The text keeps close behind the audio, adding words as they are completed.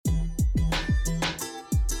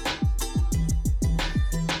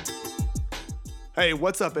Hey,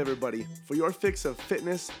 what's up, everybody? For your fix of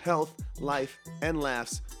fitness, health, life, and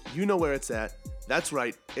laughs, you know where it's at. That's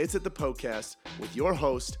right, it's at the podcast with your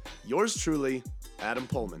host, yours truly, Adam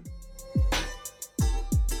Pullman.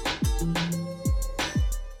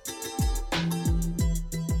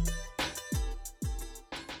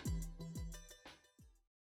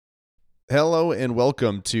 Hello and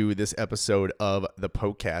welcome to this episode of the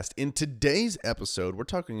podcast. In today's episode, we're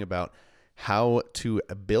talking about how to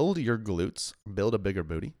build your glutes, build a bigger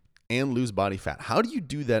booty, and lose body fat. How do you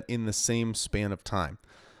do that in the same span of time?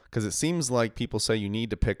 Because it seems like people say you need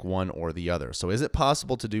to pick one or the other. So is it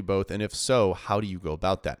possible to do both? And if so, how do you go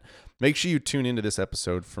about that? Make sure you tune into this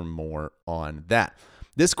episode for more on that.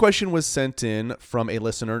 This question was sent in from a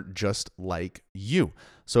listener just like you.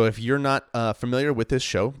 So if you're not familiar with this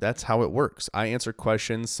show, that's how it works. I answer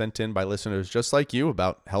questions sent in by listeners just like you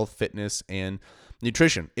about health, fitness, and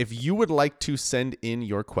nutrition. If you would like to send in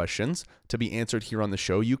your questions to be answered here on the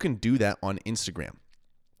show, you can do that on Instagram.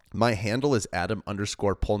 My handle is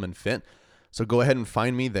Adam_PullmanFit. So go ahead and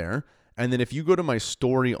find me there. And then if you go to my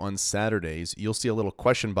story on Saturdays, you'll see a little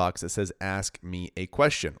question box that says ask me a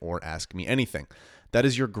question or ask me anything. That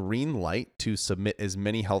is your green light to submit as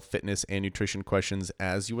many health, fitness, and nutrition questions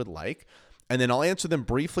as you would like. And then I'll answer them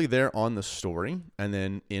briefly there on the story and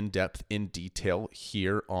then in depth, in detail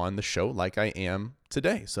here on the show like I am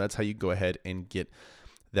today. So that's how you go ahead and get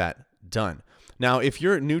that done. Now, if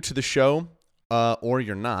you're new to the show or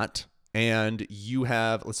you're not, and you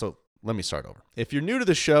have, so let me start over. If you're new to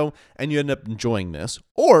the show and you end up enjoying this,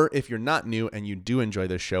 or if you're not new and you do enjoy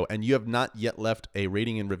this show and you have not yet left a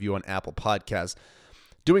rating and review on Apple Podcasts,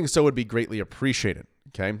 doing so would be greatly appreciated,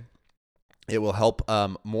 okay? It will help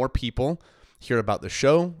more people hear about the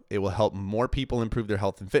show. It will help more people improve their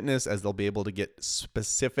health and fitness as they'll be able to get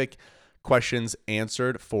specific questions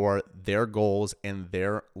answered for their goals and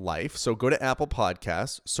their life. So go to Apple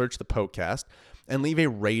Podcasts, search the podcast, and leave a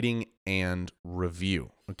rating and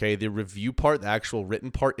review. Okay, the review part, the actual written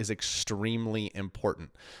part, is extremely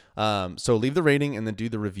important. So leave the rating and then do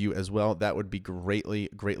the review as well. That would be greatly,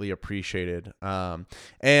 greatly appreciated.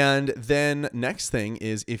 And then next thing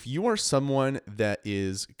is, if you are someone that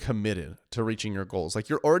is committed to reaching your goals, like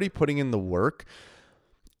you're already putting in the work,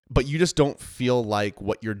 but you just don't feel like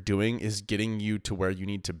what you're doing is getting you to where you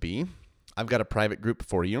need to be, I've got a private group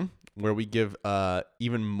for you where we give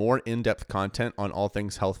even more in-depth content on all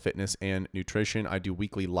things health, fitness, and nutrition. I do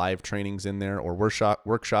weekly live trainings in there, or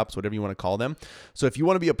workshops, whatever you want to call them. So if you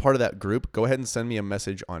want to be a part of that group, go ahead and send me a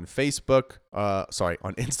message on Facebook, on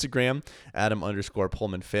Instagram,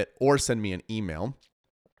 Adam_PullmanFit, or send me an email,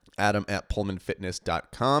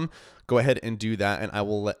 Adam@PullmanFitness.com. Go ahead and do that, and I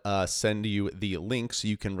will send you the link so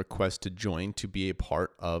you can request to join to be a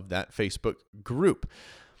part of that Facebook group.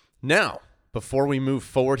 Now, before we move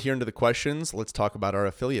forward here into the questions, let's talk about our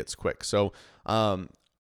affiliates quick. So I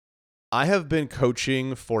have been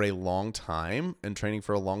coaching for a long time and training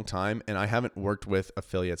for a long time, and I haven't worked with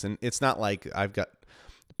affiliates. And it's not like I've got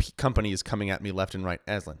companies coming at me left and right.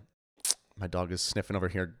 Aslan, my dog is sniffing over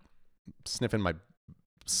here, sniffing my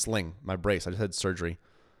sling, my brace. I just had surgery,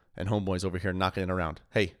 and homeboy's over here knocking it around.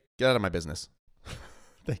 Hey, get out of my business.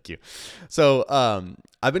 Thank you. So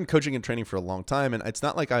I've been coaching and training for a long time, and it's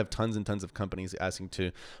not like I have tons and tons of companies asking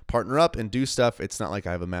to partner up and do stuff. It's not like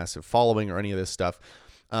I have a massive following or any of this stuff.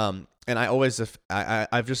 And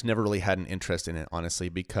I've just never really had an interest in it, honestly,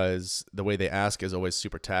 because the way they ask is always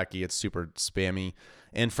super tacky. It's super spammy.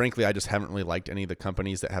 And frankly, I just haven't really liked any of the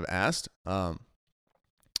companies that have asked.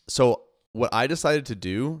 So what I decided to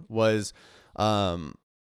do was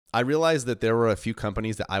I realized that there were a few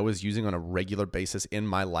companies that I was using on a regular basis in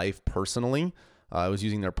my life personally. I was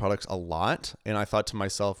using their products a lot. And I thought to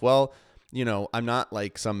myself, well, you know, I'm not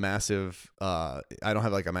like some massive, I don't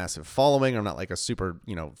have like a massive following. I'm not like a super,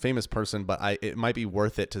 famous person, but it might be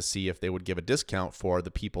worth it to see if they would give a discount for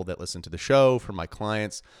the people that listen to the show, for my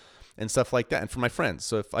clients and stuff like that, and for my friends.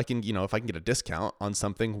 So if I can get a discount on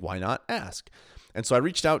something, why not ask? And so I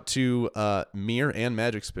reached out to Mir and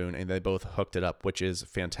Magic Spoon, and they both hooked it up, which is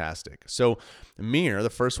fantastic. So Mir, the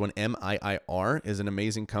first one, MIIR, is an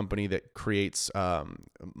amazing company that creates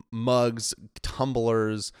mugs,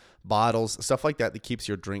 tumblers, bottles, stuff like that keeps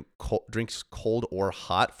your drinks cold or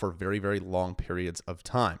hot for very, very long periods of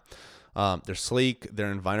time. They're sleek,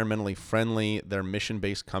 they're environmentally friendly, they're a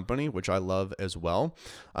mission-based company, which I love as well.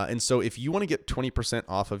 And so if you want to get 20%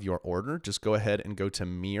 off of your order, just go ahead and go to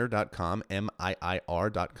Mir.com,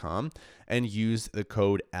 MIIR.com, and use the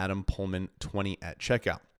code AdamPullman20 at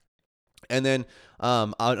checkout. And then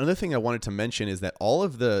another thing I wanted to mention is that all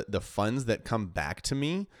of the funds that come back to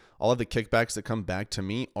me, all of the kickbacks that come back to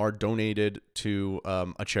me are donated to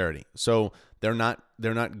a charity. So they're not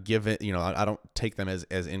given, I don't take them as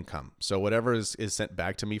income. So whatever is sent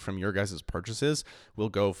back to me from your guys' purchases will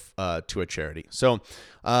go to a charity. So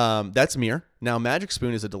that's Mir. Now, Magic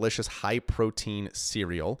Spoon is a delicious high protein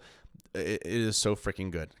cereal. It is so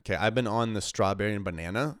freaking good. Okay, I've been on the strawberry and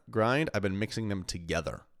banana grind. I've been mixing them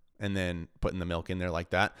together and then putting the milk in there like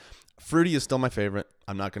that. Fruity is still my favorite.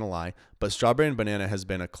 I'm not going to lie. But strawberry and banana has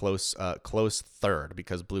been a close third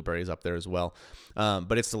because blueberry is up there as well.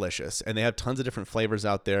 But it's delicious. And they have tons of different flavors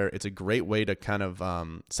out there. It's a great way to kind of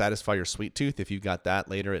satisfy your sweet tooth if you've got that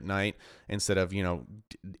later at night instead of,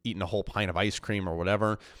 eating a whole pint of ice cream or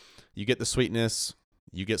whatever. You get the sweetness.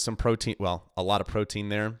 You get some protein. Well, a lot of protein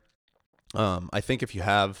there. I think if you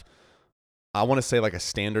have, I want to say like a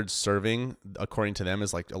standard serving, according to them,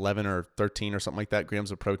 is like 11 or 13 or something like that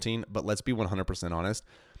grams of protein. But let's be 100% honest.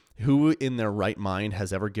 Who in their right mind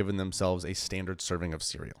has ever given themselves a standard serving of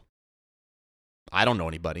cereal? I don't know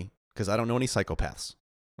anybody because I don't know any psychopaths.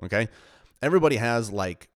 Okay. Everybody has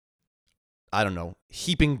like, I don't know,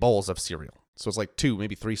 heaping bowls of cereal. So it's like 2,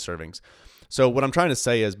 maybe 3 servings. So what I'm trying to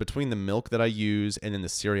say is between the milk that I use and then the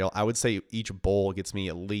cereal, I would say each bowl gets me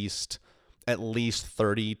at least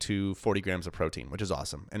 30 to 40 grams of protein, which is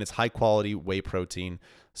awesome. And it's high quality whey protein.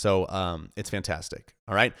 So it's fantastic.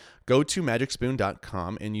 All right. Go to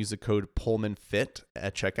magicspoon.com and use the code PullmanFit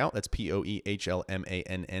at checkout. That's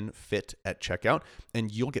POEHLMANN fit at checkout.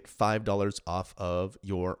 And you'll get $5 off of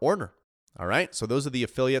your order. All right. So those are the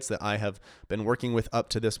affiliates that I have been working with up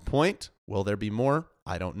to this point. Will there be more?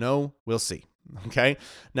 I don't know. We'll see. Okay.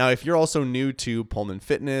 Now, if you're also new to Pullman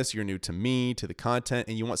Fitness, you're new to me, to the content,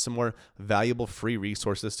 and you want some more valuable free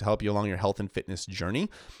resources to help you along your health and fitness journey,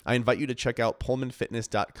 I invite you to check out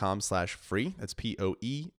pullmanfitness.com/free. That's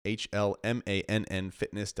POEHLMANN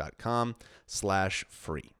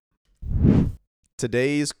fitness.com/free.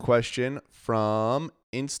 Today's question from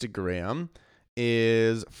Instagram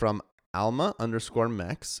is from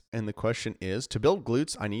Alma_Mex. And the question is, to build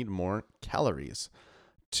glutes, I need more calories.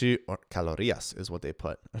 Or calorías is what they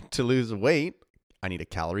put. To lose weight, I need a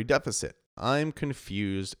calorie deficit. I'm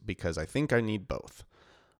confused because I think I need both.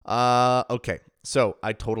 Okay, so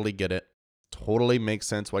I totally get it. Totally makes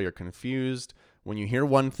sense why you're confused. When you hear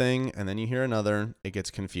one thing and then you hear another, it gets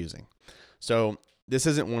confusing. So this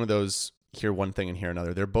isn't one of those hear one thing and hear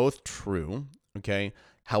another. They're both true, okay?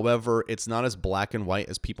 However, it's not as black and white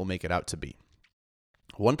as people make it out to be.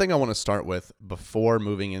 One thing I want to start with before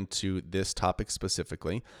moving into this topic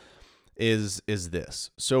specifically is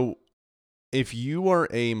this. So if you are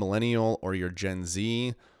a millennial or you're Gen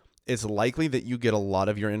Z, it's likely that you get a lot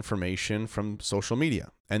of your information from social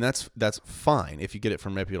media. And that's fine if you get it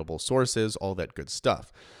from reputable sources, all that good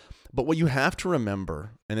stuff. But what you have to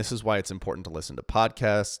remember, and this is why it's important to listen to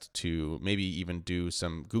podcasts, to maybe even do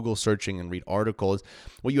some Google searching and read articles,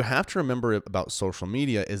 what you have to remember about social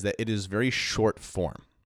media is that it is very short form,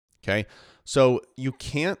 okay? So you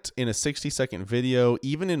can't, in a 60-second video,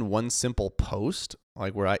 even in one simple post,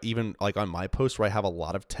 like on my post where I have a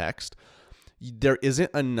lot of text, there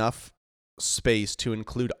isn't enough space to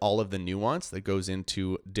include all of the nuance that goes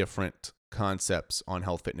into different concepts on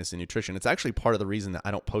health, fitness, and nutrition. It's actually part of the reason that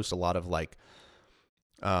I don't post a lot of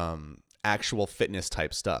actual fitness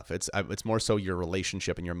type stuff. It's more so your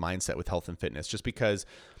relationship and your mindset with health and fitness, just because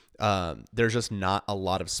there's just not a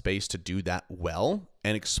lot of space to do that well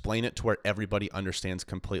and explain it to where everybody understands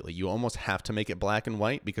completely. You almost have to make it black and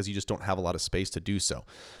white because you just don't have a lot of space to do so.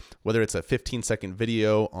 Whether it's a 15-second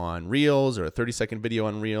video on Reels or a 30-second video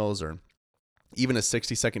on Reels or even a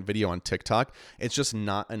 60-second video on TikTok, it's just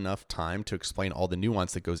not enough time to explain all the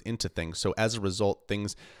nuance that goes into things. So as a result,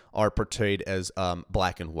 things are portrayed as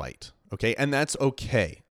black and white. Okay, and that's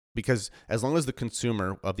okay, because as long as the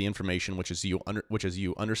consumer of the information, which is you,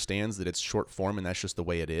 understands that it's short form and that's just the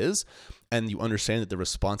way it is, and you understand that the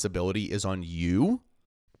responsibility is on you,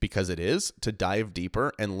 because it is, to dive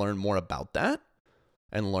deeper and learn more about that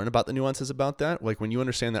and learn about the nuances about that. Like when you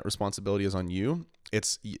understand that responsibility is on you,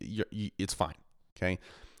 it's fine. Okay.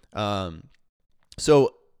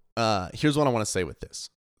 So here's what I want to say with this.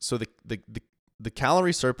 So the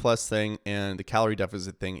calorie surplus thing and the calorie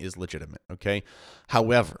deficit thing is legitimate. Okay.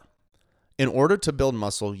 However, in order to build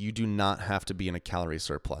muscle, you do not have to be in a calorie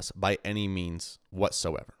surplus by any means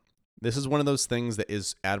whatsoever. This is one of those things that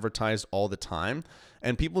is advertised all the time,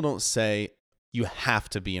 and people don't say you have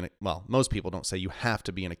to be most people don't say you have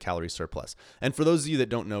to be in a calorie surplus. And for those of you that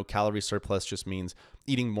don't know, calorie surplus just means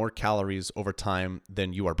eating more calories over time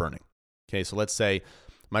than you are burning. Okay, so let's say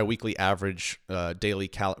my weekly average my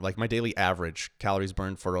daily average calories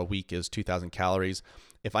burned for a week is 2,000 calories.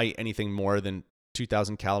 If I eat anything more than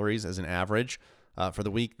 2,000 calories as an average for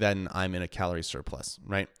the week, then I'm in a calorie surplus,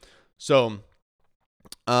 right? So,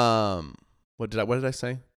 what did I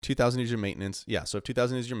say? 2,000 is your maintenance. Yeah. So if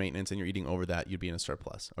 2,000 is your maintenance and you're eating over that, you'd be in a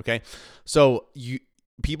surplus. Okay. So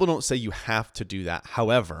people don't say you have to do that.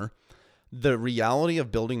 However, the reality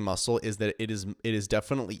of building muscle is that it is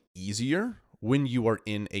definitely easier when you are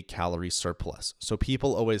in a calorie surplus. So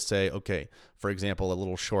people always say, okay, for example, a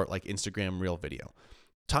little short like Instagram reel video.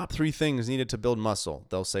 Top 3 things needed to build muscle.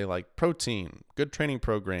 They'll say like protein, good training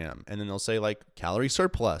program, and then they'll say like calorie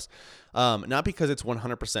surplus. Not because it's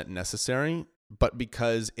 100% necessary, but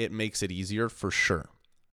because it makes it easier for sure.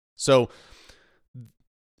 So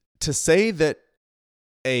to say that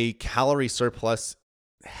a calorie surplus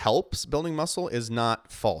helps building muscle is not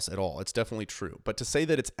false at all. It's definitely true. But to say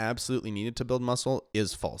that it's absolutely needed to build muscle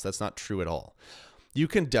is false. That's not true at all. You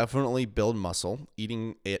can definitely build muscle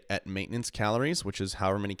eating it at maintenance calories, which is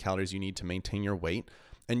however many calories you need to maintain your weight.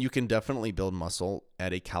 And you can definitely build muscle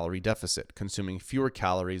at a calorie deficit, consuming fewer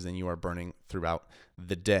calories than you are burning throughout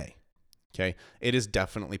the day. Okay, it is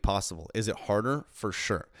definitely possible. Is it harder? For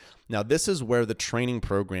sure. Now, this is where the training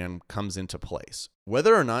program comes into place.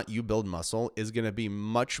 Whether or not you build muscle is going to be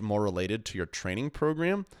much more related to your training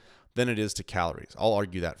program than it is to calories. I'll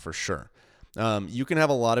argue that for sure. You can have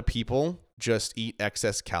a lot of people just eat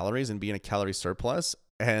excess calories and be in a calorie surplus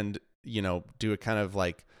and, do a kind of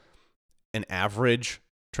like an average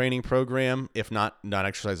training program, if not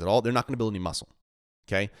exercise at all. They're not going to build any muscle.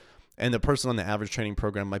 Okay. And the person on the average training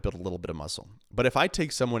program might build a little bit of muscle. But if I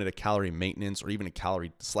take someone at a calorie maintenance or even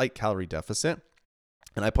a slight calorie deficit,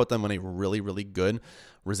 and I put them on a really, really good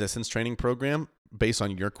resistance training program, based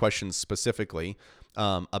on your questions specifically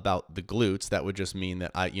about the glutes, that would just mean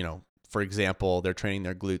that for example, they're training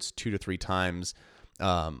their glutes 2 to 3 times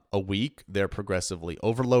a week. They're progressively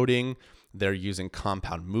overloading. They're using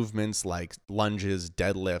compound movements like lunges,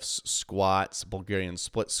 deadlifts, squats, Bulgarian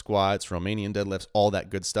split squats, Romanian deadlifts, all that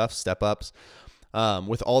good stuff, step ups.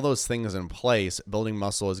 With all those things in place, building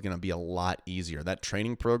muscle is going to be a lot easier. That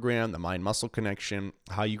training program, the mind-muscle connection,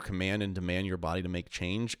 how you command and demand your body to make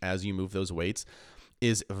change as you move those weights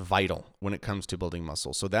is vital when it comes to building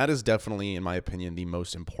muscle. So that is definitely, in my opinion, the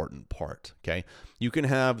most important part. Okay. You can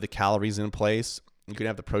have the calories in place. You can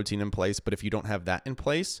have the protein in place, but if you don't have that in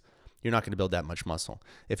place, you're not going to build that much muscle.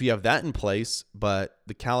 If you have that in place, but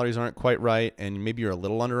the calories aren't quite right, and maybe you're a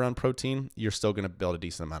little under on protein, you're still going to build a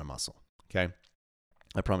decent amount of muscle. Okay.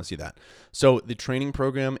 I promise you that. So the training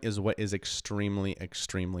program is what is extremely,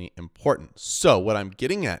 extremely important. So what I'm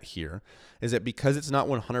getting at here is that because it's not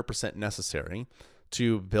 100% necessary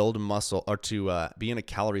to build muscle or to be in a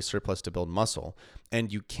calorie surplus to build muscle,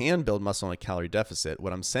 and you can build muscle in a calorie deficit,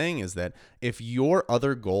 what I'm saying is that if your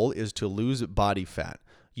other goal is to lose body fat,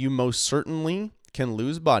 you most certainly can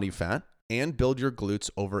lose body fat and build your glutes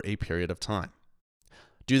over a period of time.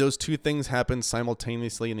 Do those two things happen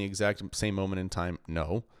simultaneously in the exact same moment in time?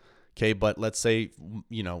 No. Okay, but let's say,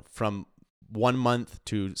 from 1 month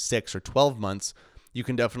to 6 or 12 months, you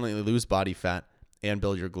can definitely lose body fat and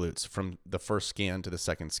build your glutes from the first scan to the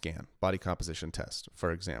second scan, body composition test,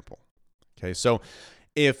 for example. Okay, so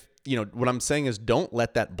if, what I'm saying is don't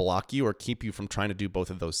let that block you or keep you from trying to do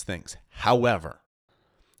both of those things. However,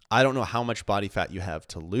 I don't know how much body fat you have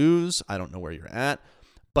to lose. I don't know where you're at.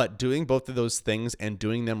 But doing both of those things and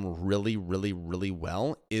doing them really, really, really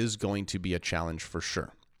well is going to be a challenge for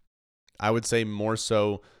sure. I would say more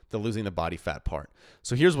so the losing the body fat part.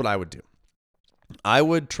 So here's what I would do. I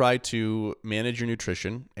would try to manage your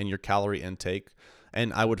nutrition and your calorie intake,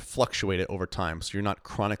 and I would fluctuate it over time. So you're not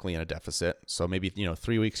chronically in a deficit. So maybe,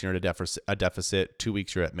 3 weeks you're in a deficit, 2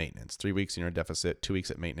 weeks you're at maintenance, 3 weeks you're in a deficit, 2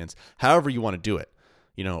 weeks at maintenance, however you want to do it.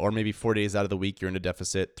 Or maybe 4 days out of the week, you're in a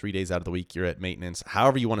deficit, 3 days out of the week, you're at maintenance,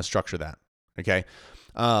 however you want to structure that. Okay.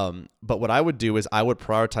 But what I would do is I would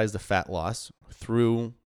prioritize the fat loss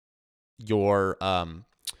through your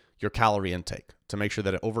calorie intake to make sure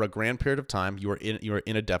that over a grand period of time, you are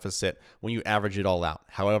in a deficit when you average it all out.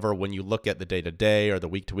 However, when you look at the day to day or the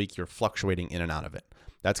week to week, you're fluctuating in and out of it.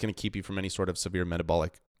 That's going to keep you from any sort of severe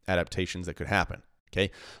metabolic adaptations that could happen. Okay,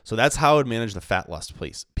 so that's how I would manage the fat loss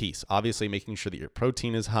piece. Obviously, making sure that your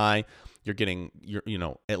protein is high, you're getting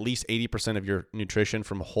at least 80% of your nutrition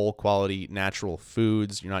from whole quality natural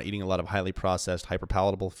foods. You're not eating a lot of highly processed,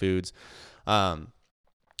 hyperpalatable foods.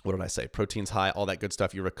 what did I say? Protein's high, all that good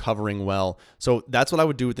stuff. You're recovering well. So that's what I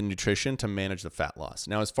would do with the nutrition to manage the fat loss.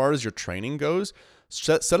 Now, as far as your training goes,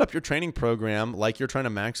 set up your training program like you're trying to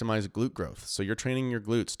maximize glute growth. So you're training your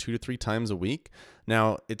glutes 2 to 3 times a week.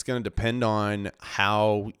 Now, it's going to depend on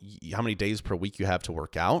how many days per week you have to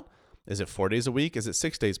work out. Is it 4 days a week? Is it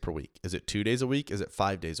 6 days per week? Is it 2 days a week? Is it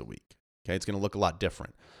 5 days a week? Okay, it's going to look a lot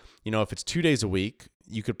different. If it's 2 days a week,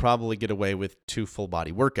 you could probably get away with 2 full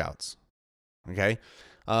body workouts. Okay.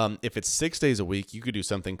 If it's 6 days a week, you could do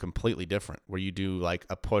something completely different where you do like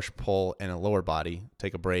a push, pull, and a lower body,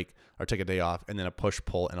 take a break or take a day off, and then a push,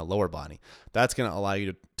 pull, and a lower body. That's going to allow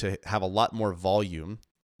you to have a lot more volume,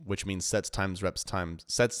 which means sets times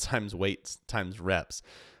weights times reps,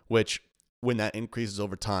 which when that increases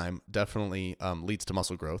over time, definitely leads to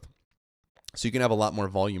muscle growth. So you can have a lot more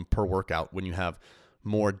volume per workout when you have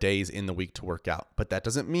more days in the week to work out. But that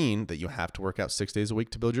doesn't mean that you have to work out 6 days a week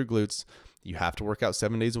to build your glutes. You have to work out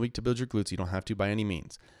 7 days a week to build your glutes. You don't have to by any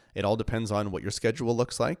means. It all depends on what your schedule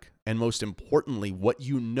looks like, and most importantly, what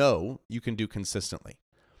you can do consistently.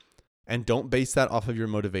 And don't base that off of your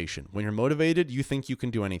motivation. When you're motivated, you think you can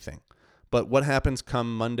do anything. But what happens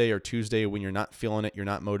come Monday or Tuesday when you're not feeling it, you're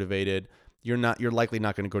not motivated, you're likely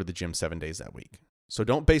not going to go to the gym 7 days that week. So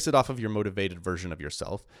don't base it off of your motivated version of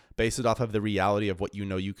yourself. Base it off of the reality of what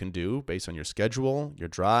you can do based on your schedule, your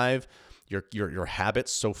drive, your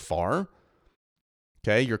habits so far.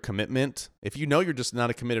 Okay, your commitment. If you're just not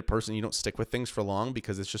a committed person, you don't stick with things for long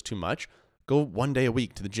because it's just too much, go 1 day a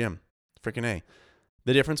week to the gym. Freaking A.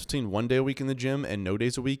 The difference between 1 day a week in the gym and no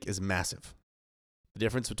days a week is massive. The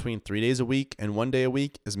difference between 3 days a week and 1 day a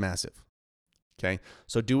week is massive. Okay,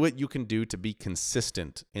 so do what you can do to be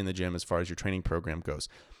consistent in the gym as far as your training program goes.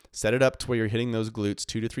 Set it up to where you're hitting those glutes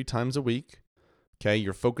 2 to 3 times a week. Okay,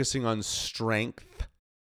 you're focusing on strength.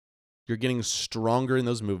 You're getting stronger in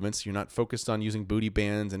those movements. You're not focused on using booty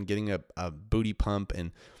bands and getting a booty pump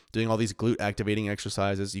and doing all these glute activating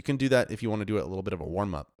exercises. You can do that if you want to do it a little bit of a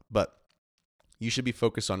warm up, but you should be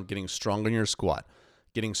focused on getting stronger in your squat,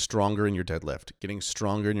 getting stronger in your deadlift, getting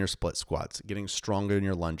stronger in your split squats, getting stronger in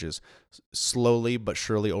your lunges, slowly but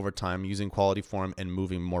surely over time using quality form and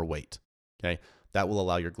moving more weight. Okay, that will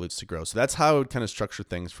allow your glutes to grow. So that's how I would kind of structure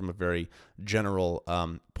things from a very general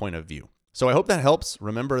point of view. So I hope that helps.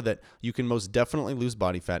 Remember that you can most definitely lose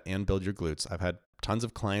body fat and build your glutes. I've had tons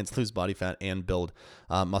of clients lose body fat and build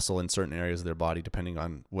muscle in certain areas of their body depending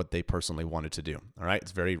on what they personally wanted to do. All right.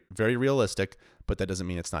 It's very, very realistic, but that doesn't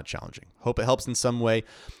mean it's not challenging. Hope it helps in some way.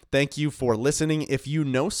 Thank you for listening. If you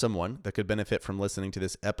know someone that could benefit from listening to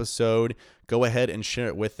this episode, go ahead and share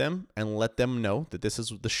it with them and let them know that this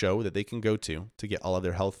is the show that they can go to get all of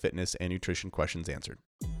their health, fitness, and nutrition questions answered.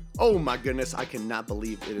 Oh my goodness, I cannot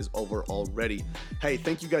believe it is over already. Hey,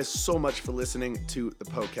 thank you guys so much for listening to the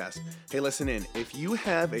podcast. Hey, listen in. If you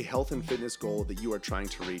have a health and fitness goal that you are trying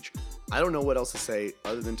to reach, I don't know what else to say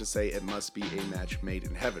other than to say it must be a match made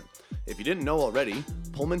in heaven. If you didn't know already,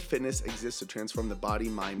 Pullman Fitness exists to transform the body,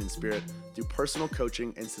 mind, and spirit through personal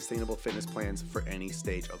coaching and sustainable fitness plans for any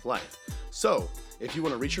stage of life. So, if you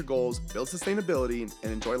want to reach your goals, build sustainability,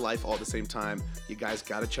 and enjoy life all at the same time, you guys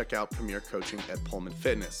got to check out Premier Coaching at Pullman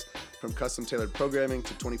Fitness. From custom tailored programming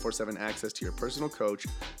to 24/7 access to your personal coach,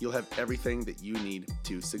 you'll have everything that you need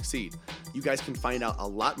to succeed. You guys can find out a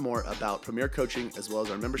lot more about Premier Coaching as well as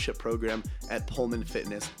our membership program at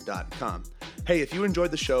pullmanfitness.com. Hey, if you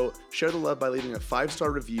enjoyed the show, share the love by leaving a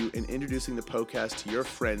 5-star review and introducing the podcast to your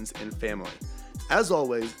friends and family. As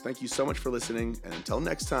always, thank you so much for listening, and until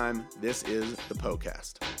next time, this is the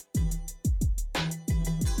podcast.